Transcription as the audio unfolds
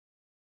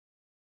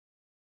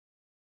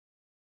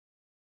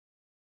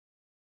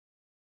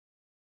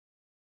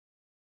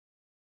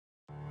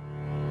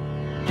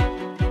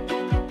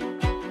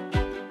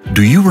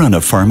Do you run a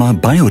pharma,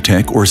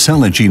 biotech, or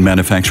cell and gene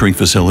manufacturing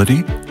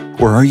facility?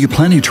 Or are you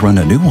planning to run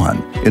a new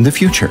one in the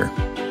future?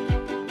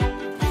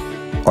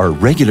 Are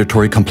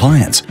regulatory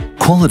compliance,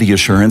 quality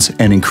assurance,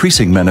 and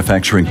increasing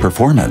manufacturing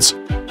performance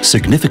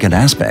significant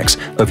aspects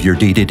of your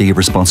day-to-day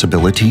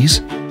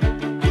responsibilities?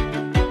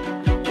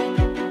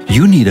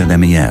 You need an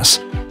MES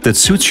that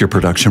suits your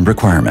production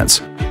requirements.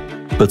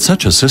 But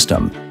such a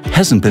system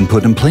hasn't been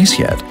put in place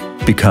yet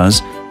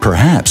because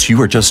perhaps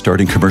you are just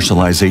starting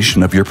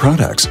commercialization of your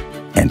products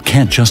and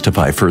can't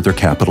justify further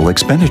capital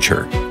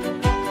expenditure.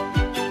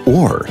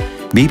 Or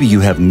maybe you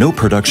have no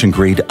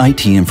production-grade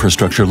IT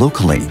infrastructure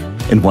locally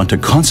and want to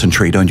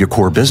concentrate on your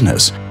core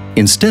business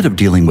instead of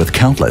dealing with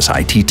countless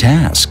IT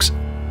tasks.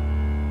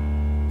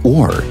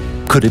 Or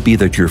could it be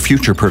that your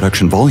future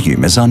production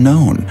volume is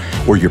unknown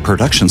or your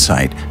production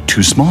site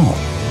too small?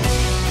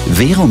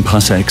 Werum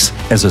PAS-X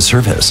as a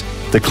service,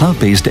 the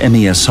cloud-based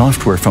MES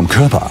software from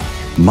Körber,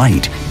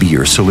 might be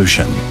your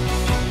solution.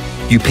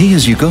 You pay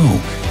as you go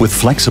with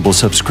flexible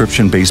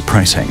subscription-based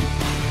pricing.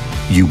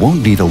 You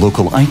won't need a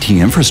local IT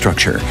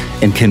infrastructure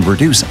and can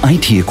reduce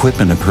IT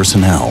equipment and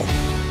personnel.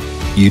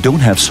 You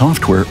don't have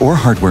software or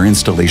hardware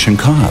installation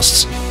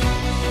costs.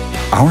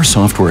 Our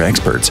software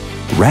experts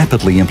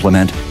rapidly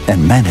implement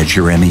and manage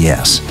your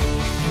MES.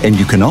 And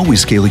you can always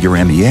scale your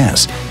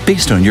MES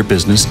based on your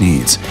business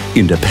needs,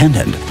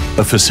 independent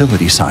of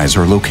facility size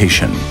or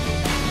location.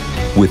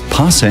 With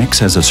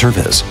PAS-X as a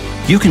service,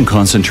 you can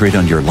concentrate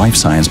on your life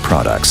science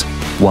products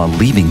while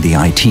leaving the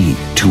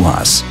IT to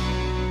us.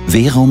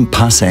 Werum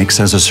PAS-X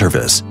as a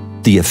service,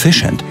 the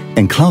efficient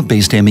and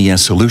cloud-based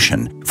MES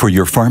solution for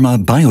your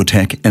pharma,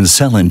 biotech, and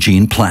cell and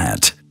gene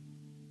plant.